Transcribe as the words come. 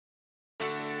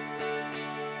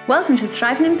Welcome to the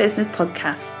Thriving in Business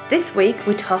podcast. This week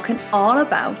we're talking all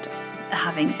about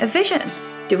having a vision.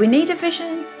 Do we need a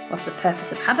vision? What's the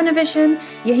purpose of having a vision?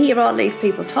 You hear all these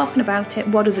people talking about it.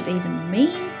 What does it even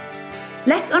mean?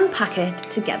 Let's unpack it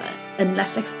together and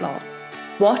let's explore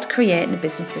what creating a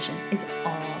business vision is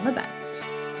all about.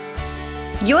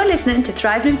 You're listening to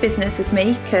Thriving in Business with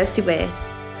me, Kirsty Wade,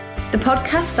 the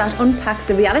podcast that unpacks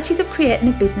the realities of creating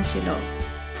a business you love.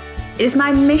 It is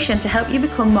my mission to help you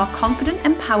become more confident,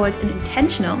 empowered, and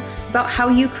intentional about how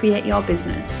you create your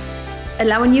business,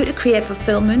 allowing you to create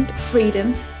fulfillment,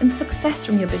 freedom, and success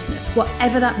from your business,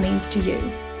 whatever that means to you.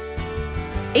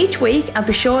 Each week, I'll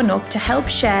be showing up to help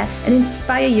share and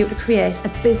inspire you to create a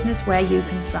business where you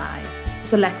can thrive.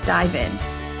 So let's dive in.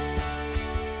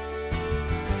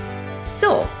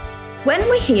 So, when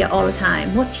we hear all the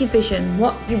time, what's your vision,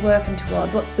 what you're working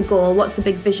towards, what's the goal, what's the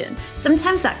big vision,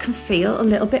 sometimes that can feel a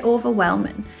little bit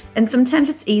overwhelming. And sometimes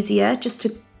it's easier just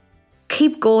to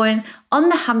keep going on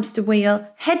the hamster wheel,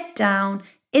 head down,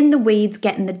 in the weeds,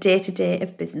 getting the day-to-day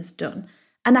of business done.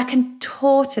 And I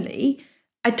totally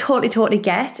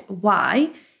get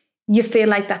why you feel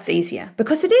like that's easier.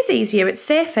 Because it is easier, it's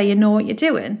safer, you know what you're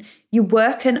doing. You're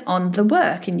working on the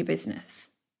work in your business.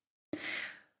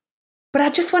 But I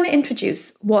just want to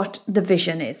introduce what the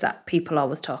vision is that people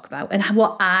always talk about and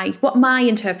what my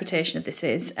interpretation of this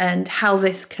is and how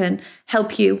this can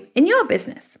help you in your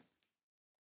business.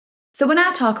 So when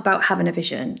I talk about having a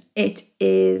vision, it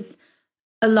is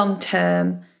a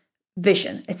long-term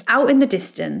vision. It's out in the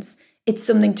distance. It's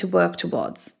something to work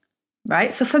towards,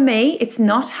 right? So for me, it's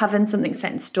not having something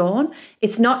set in stone.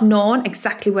 It's not knowing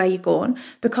exactly where you're going,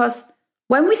 because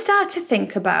when we start to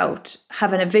think about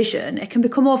having a vision, it can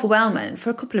become overwhelming for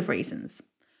a couple of reasons.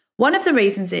 One of the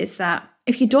reasons is that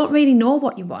if you don't really know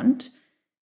what you want,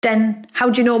 then how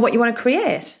do you know what you want to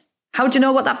create? How do you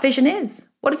know what that vision is?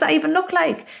 What does that even look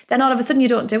like? Then all of a sudden you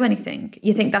don't do anything.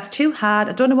 You think that's too hard,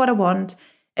 I don't know what I want,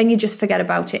 and you just forget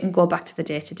about it and go back to the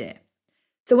day-to-day.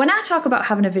 So when I talk about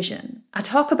having a vision, I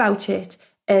talk about it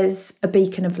as a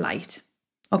beacon of light,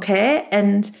 okay?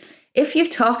 And if you've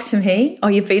talked to me or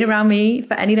you've been around me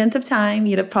for any length of time,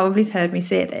 you'd have probably heard me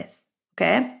say this,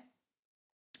 okay?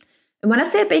 And when I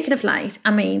say a beacon of light,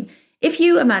 I mean, if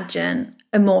you imagine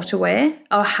a motorway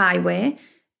or a highway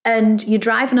and you're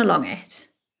driving along it,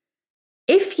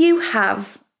 if you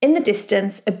have in the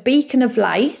distance a beacon of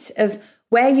light of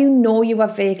where you know you are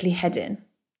vaguely heading,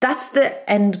 that's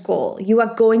the end goal. You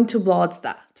are going towards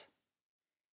that.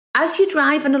 As you're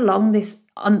driving along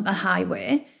on a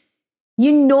highway,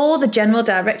 you know the general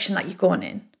direction that you're going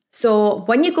in. So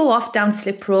when you go off down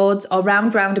slip roads or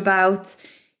round roundabouts,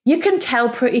 you can tell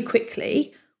pretty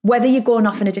quickly whether you're going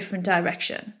off in a different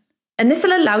direction. And this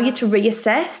will allow you to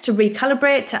reassess, to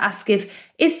recalibrate, to ask is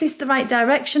this the right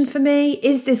direction for me?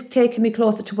 Is this taking me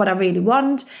closer to what I really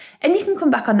want? And you can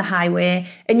come back on the highway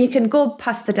and you can go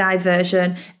past the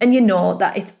diversion and you know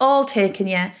that it's all taking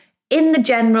you in the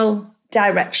general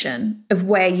direction of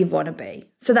where you want to be.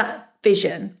 So that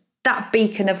vision, that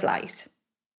beacon of light.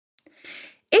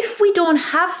 If we don't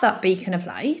have that beacon of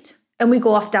light and we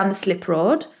go off down the slip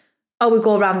road or we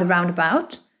go around the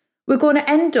roundabout, we're going to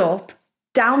end up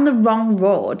down the wrong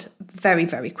road very,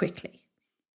 very quickly.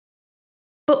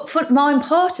 But more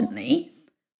importantly,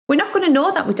 we're not going to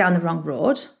know that we're down the wrong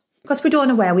road because we don't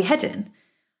know where we're heading.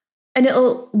 And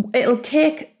it'll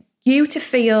take you to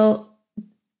feel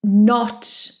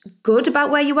not good about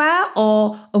where you are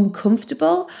or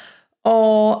uncomfortable,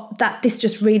 or that this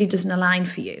just really doesn't align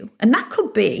for you. And that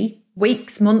could be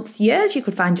weeks, months, years you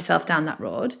could find yourself down that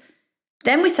road.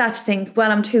 Then we start to think,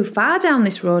 well, I'm too far down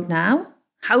this road now.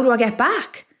 How do I get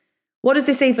back? What does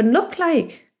this even look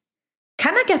like?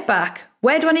 Can I get back?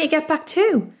 Where do I need to get back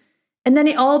to? And then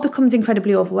it all becomes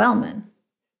incredibly overwhelming.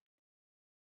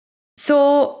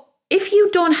 So if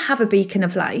you don't have a beacon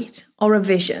of light or a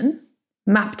vision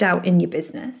mapped out in your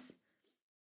business,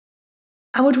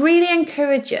 I would really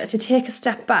encourage you to take a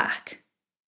step back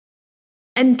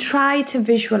and try to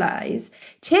visualize.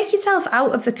 Take yourself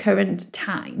out of the current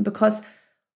time, because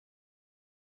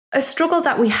a struggle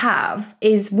that we have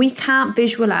is we can't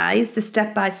visualize the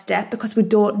step-by-step because we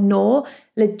don't know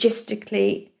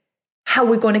logistically how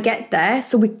we're going to get there,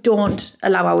 so we don't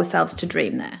allow ourselves to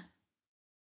dream there.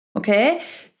 Okay?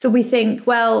 So we think,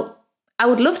 well, I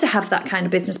would love to have that kind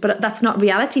of business, but that's not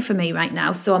reality for me right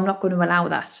now, so I'm not going to allow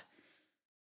that.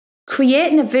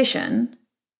 Creating a vision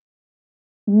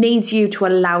needs you to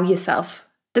allow yourself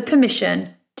the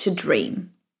permission to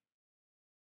dream.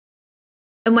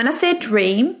 And when I say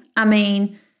dream, I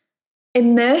mean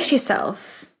immerse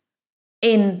yourself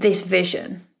in this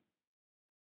vision.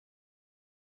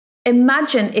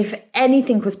 Imagine if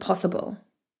anything was possible.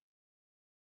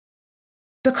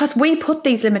 Because we put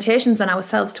these limitations on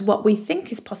ourselves to what we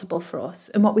think is possible for us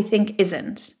and what we think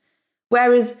isn't.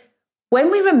 Whereas when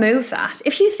we remove that,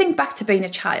 if you think back to being a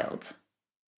child,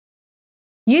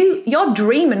 your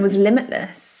dreaming was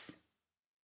limitless.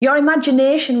 Your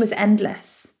imagination was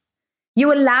endless.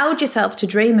 You allowed yourself to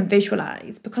dream and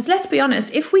visualize, because let's be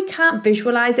honest, if we can't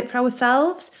visualize it for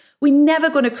ourselves, we're never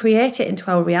going to create it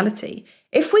into our reality.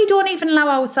 If we don't even allow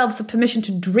ourselves the permission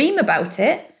to dream about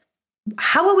it,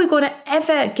 how are we going to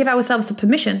ever give ourselves the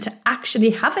permission to actually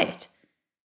have it?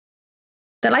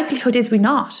 The likelihood is we're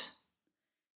not.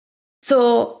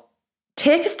 So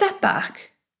take a step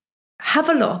back, have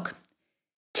a look,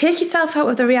 take yourself out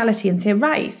of the reality and say,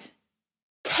 right,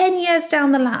 10 years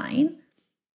down the line,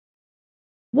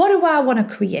 what do I want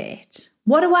to create?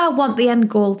 What do I want the end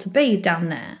goal to be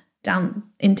down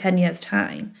in 10 years'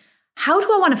 time? How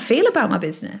do I want to feel about my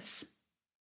business?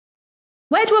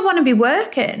 Where do I want to be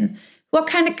working? What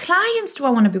kind of clients do I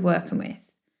want to be working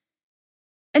with?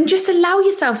 And just allow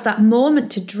yourself that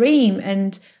moment to dream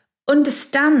and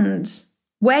understand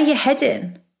where you're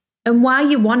heading and why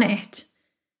you want it.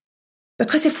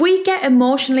 Because if we get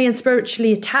emotionally and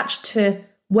spiritually attached to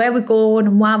where we're going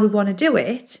and why we want to do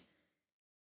it,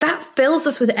 that fills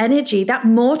us with energy, that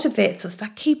motivates us,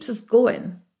 that keeps us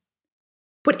going.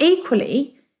 But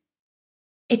equally,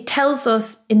 it tells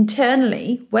us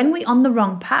internally when we're on the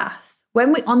wrong path,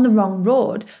 when we're on the wrong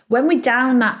road, when we're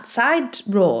down that side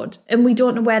road and we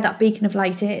don't know where that beacon of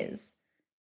light is.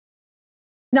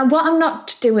 Now, what I'm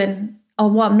not doing, or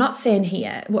what I'm not saying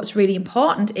here, what's really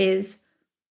important is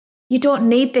you don't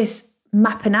need this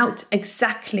mapping out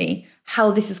exactly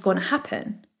how this is going to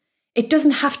happen. It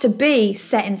doesn't have to be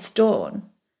set in stone.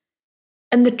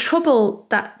 And the trouble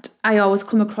that I always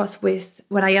come across with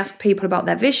when I ask people about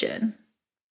their vision,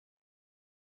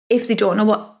 if they don't know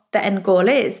what the end goal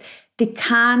is, they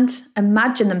can't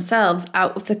imagine themselves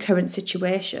out of the current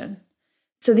situation.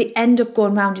 So they end up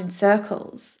going round in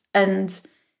circles. And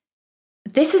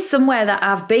this is somewhere that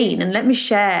I've been. And let me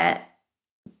share,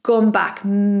 going back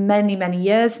many, many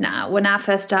years now, when I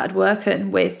first started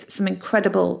working with some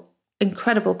incredible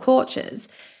coaches.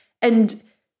 And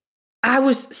I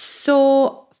was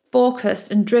so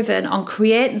focused and driven on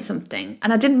creating something,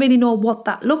 and I didn't really know what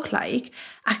that looked like.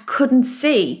 I couldn't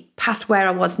see past where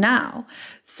I was now.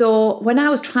 So when I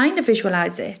was trying to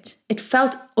visualize it, it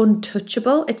felt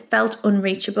untouchable. It felt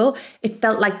unreachable. It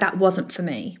felt like that wasn't for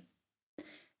me.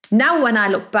 Now, when I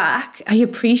look back, I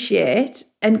appreciate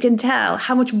and can tell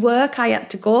how much work I had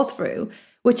to go through,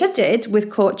 which I did with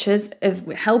coaches of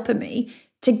helping me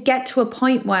to get to a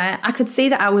point where I could see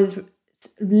that I was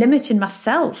limiting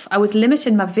myself. I was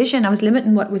limiting my vision. I was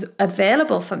limiting what was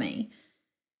available for me.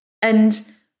 And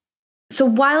so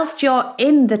whilst you're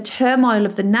in the turmoil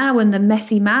of the now and the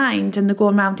messy mind and the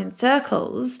going round in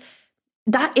circles,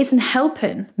 that isn't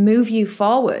helping move you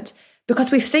forward,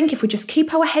 because we think if we just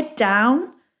keep our head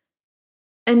down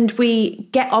and we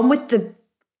get on with the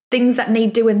things that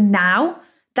need doing now,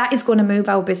 that is going to move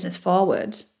our business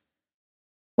forward.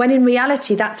 When in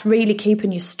reality, that's really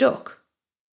keeping you stuck.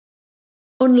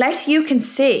 Unless you can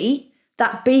see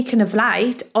that beacon of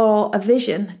light or a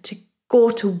vision to go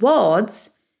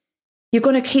towards, you're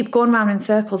going to keep going round in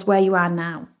circles where you are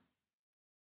now.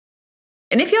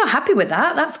 And if you're happy with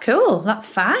that, that's cool.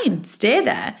 That's fine. Stay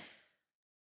there.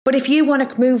 But if you want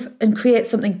to move and create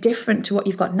something different to what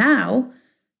you've got now,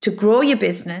 to grow your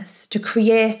business, to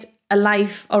create a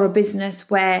life or a business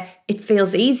where it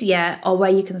feels easier, or where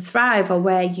you can thrive, or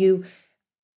where you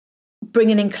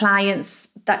bringing in clients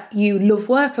that you love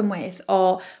working with,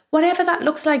 or whatever that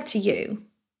looks like to you,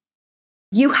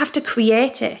 you have to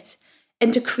create it.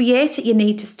 And to create it, you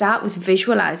need to start with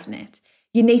visualizing it.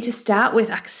 You need to start with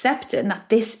accepting that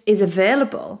this is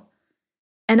available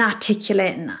and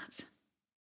articulating that.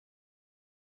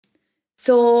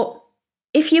 So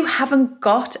if you haven't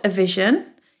got a vision,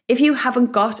 if you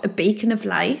haven't got a beacon of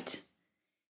light,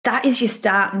 that is your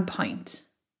starting point.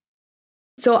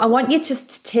 So I want you just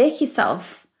to take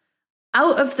yourself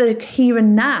out of the here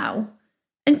and now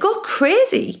and go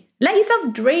crazy. Let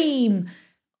yourself dream.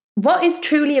 What is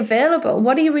truly available?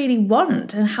 What do you really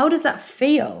want? And how does that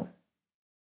feel?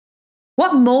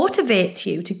 What motivates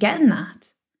you to get in that?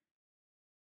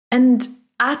 And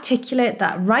articulate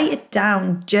that, write it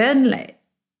down, journal it,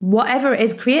 whatever it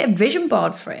is, create a vision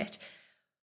board for it,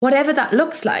 whatever that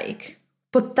looks like.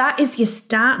 But that is your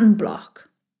starting block.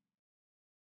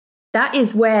 That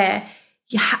is where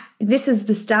this is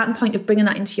the starting point of bringing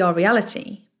that into your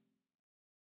reality.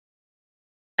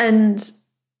 And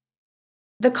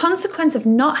the consequence of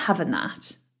not having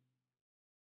that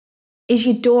is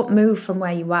you don't move from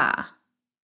where you are.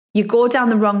 You go down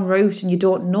the wrong route and you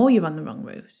don't know you're on the wrong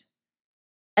route.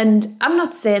 And I'm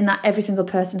not saying that every single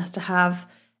person has to have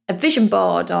a vision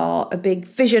board or a big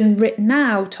vision written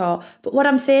out, but what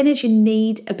I'm saying is you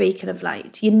need a beacon of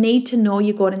light. You need to know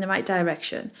you're going in the right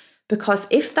direction, because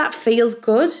if that feels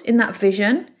good in that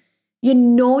vision, you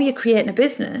know you're creating a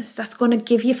business that's going to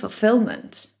give you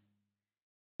fulfillment.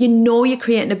 You know you're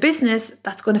creating a business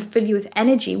that's going to fill you with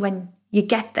energy when you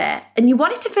get there, and you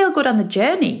want it to feel good on the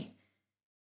journey.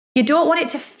 You don't want it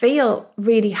to feel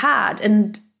really hard.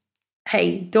 And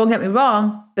hey, don't get me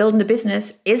wrong, building a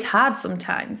business is hard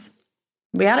sometimes.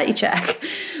 Reality check.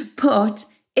 But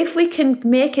if we can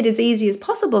make it as easy as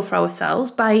possible for ourselves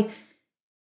by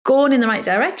going in the right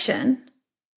direction,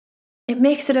 it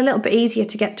makes it a little bit easier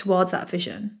to get towards that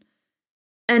vision.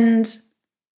 And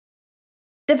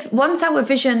once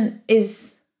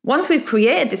we've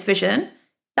created this vision,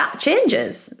 that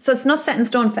changes. So it's not set in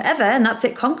stone forever and that's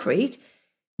it concrete.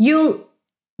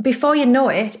 Before you know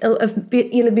it,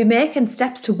 you'll be making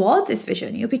steps towards this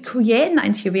vision. You'll be creating that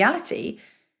into your reality.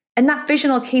 And that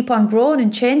vision will keep on growing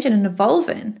and changing and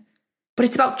evolving. But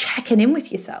it's about checking in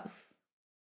with yourself.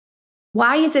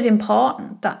 Why is it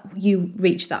important that you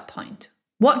reach that point?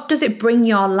 What does it bring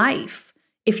your life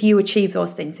if you achieve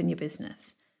those things in your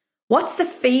business? What's the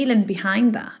feeling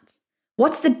behind that?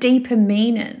 What's the deeper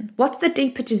meaning? What's the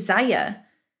deeper desire?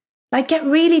 Like, get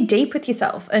really deep with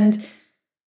yourself. And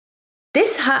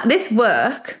this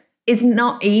work is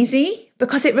not easy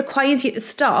because it requires you to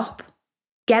stop,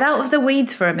 get out of the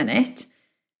weeds for a minute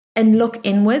and look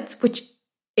inwards, which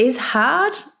is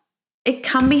hard. It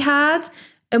can be hard.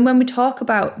 And when we talk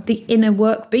about the inner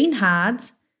work being hard,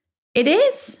 it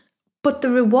is. But the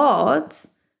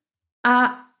rewards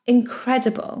are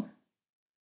incredible.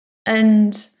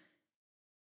 And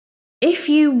if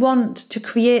you want to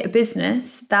create a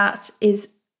business that is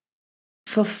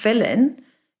fulfilling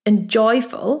and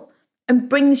joyful and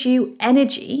brings you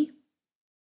energy,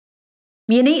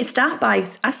 you need to start by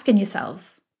asking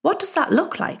yourself, what does that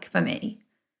look like for me?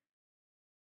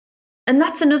 And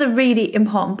that's another really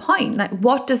important point. Like,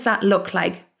 what does that look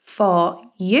like for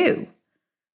you?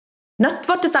 Not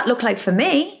what does that look like for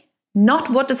me?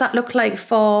 Not what does that look like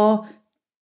for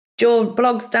Joe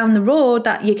Blogs down the road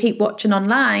that you keep watching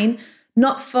online?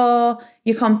 Not for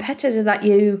your competitor that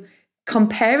you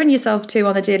comparing yourself to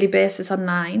on a daily basis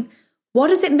online. What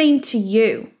does it mean to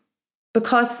you?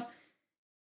 Because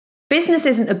business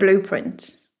isn't a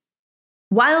blueprint.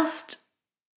 Whilst,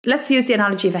 let's use the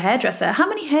analogy of a hairdresser. How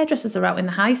many hairdressers are out in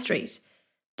the high street?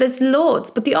 There's loads,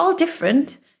 but they're all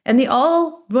different and they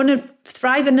all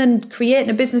thriving and creating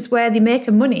a business where they're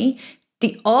making money.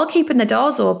 They all keeping their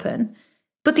doors open,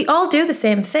 but they all do the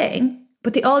same thing,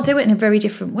 but they all do it in a very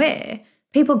different way.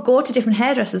 People go to different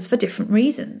hairdressers for different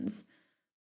reasons.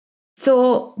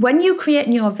 So when you create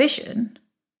your vision,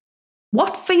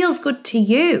 what feels good to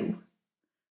you?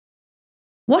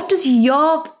 What does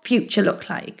your future look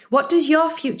like? What does your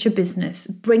future business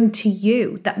bring to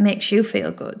you that makes you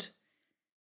feel good?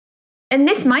 And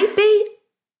this might be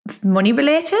money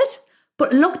related,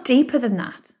 but look deeper than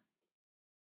that.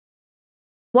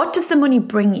 What does the money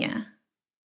bring you?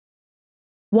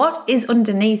 What is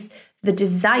underneath the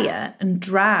desire and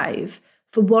drive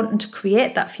for wanting to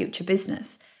create that future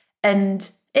business? And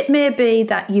it may be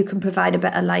that you can provide a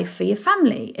better life for your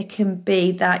family. It can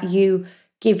be that you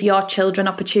give your children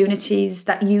opportunities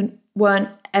that you weren't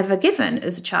ever given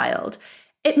as a child.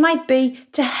 It might be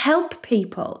to help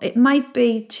people. It might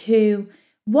be to,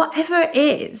 whatever it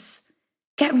is,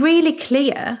 get really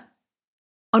clear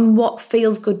on what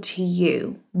feels good to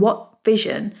you, what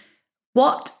vision,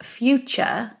 what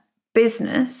future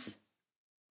business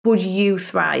would you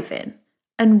thrive in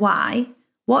and why?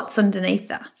 What's underneath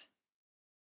that?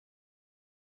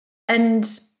 And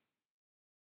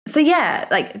so, yeah,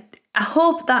 like, I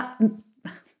hope that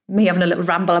me having a little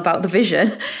ramble about the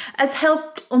vision has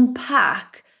helped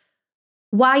unpack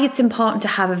why it's important to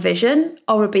have a vision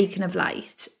or a beacon of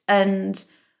light. And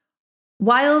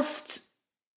whilst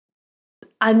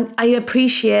I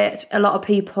appreciate a lot of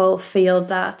people feel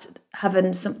that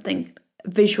having something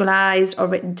visualized or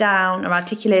written down or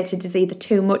articulated is either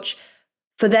too much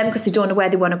for them because they don't know where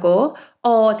they want to go,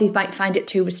 or they might find it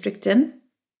too restricting.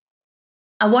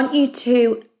 I want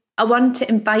to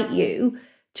invite you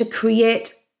to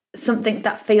create something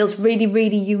that feels really,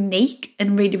 really unique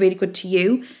and really, really good to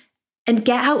you, and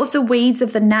get out of the weeds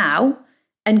of the now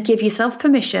and give yourself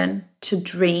permission to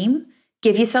dream,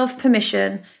 give yourself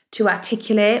permission to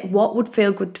articulate what would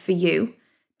feel good for you.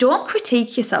 Don't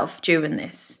critique yourself during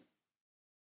this.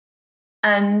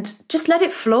 And just let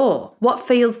it flow. What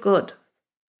feels good?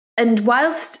 And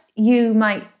whilst you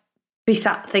might be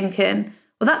sat thinking,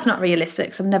 Well, that's not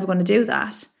realistic, so I'm never going to do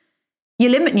that. You're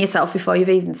limiting yourself before you've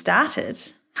even started.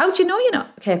 How do you know you're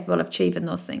not capable of achieving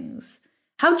those things?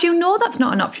 How do you know that's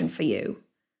not an option for you?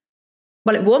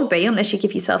 Well, it won't be unless you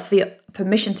give yourself the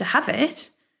permission to have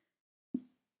it.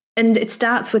 And it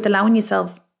starts with allowing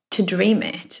yourself to dream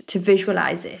it, to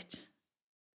visualize it.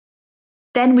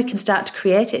 Then we can start to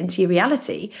create it into your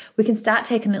reality. We can start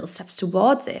taking little steps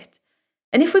towards it.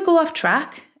 And if we go off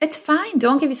track, it's fine.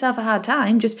 Don't give yourself a hard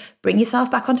time. Just bring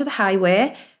yourself back onto the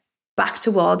highway, back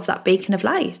towards that beacon of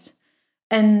light.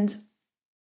 And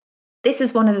this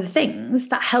is one of the things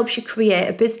that helps you create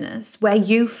a business where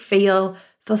you feel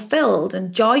fulfilled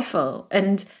and joyful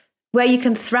and where you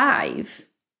can thrive.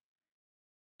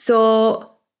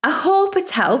 So I hope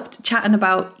it's helped chatting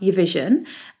about your vision.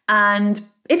 And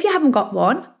if you haven't got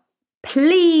one,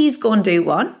 please go and do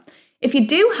one. If you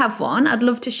do have one, I'd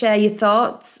love to share your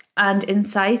thoughts and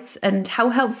insights and how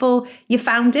helpful you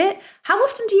found it. How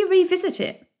often do you revisit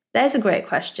it? There's a great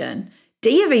question.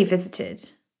 Do you revisit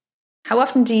it? How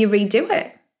often do you redo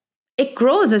it? It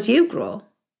grows as you grow.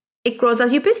 It grows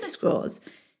as your business grows.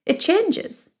 It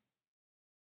changes.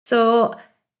 So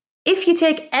if you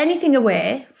take anything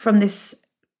away from this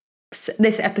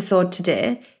episode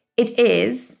today, it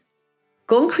is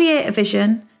go and create a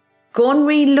vision, go and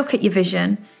re-look at your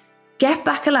vision, get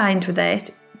back aligned with it,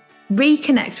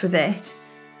 reconnect with it,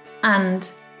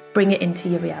 and bring it into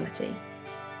your reality.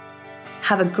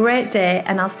 Have a great day,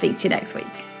 and I'll speak to you next week.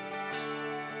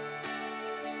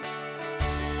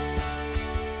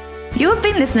 You have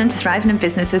been listening to Thriving in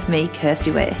Business with me,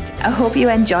 Kirsty Waite. I hope you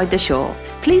enjoyed the show.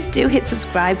 Please do hit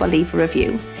subscribe or leave a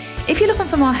review. If you're looking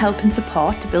for more help and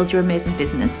support to build your amazing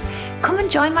business, come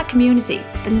and join my community.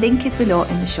 The link is below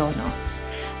in the show notes.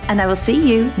 And I will see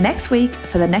you next week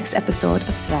for the next episode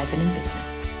of Thriving in Business.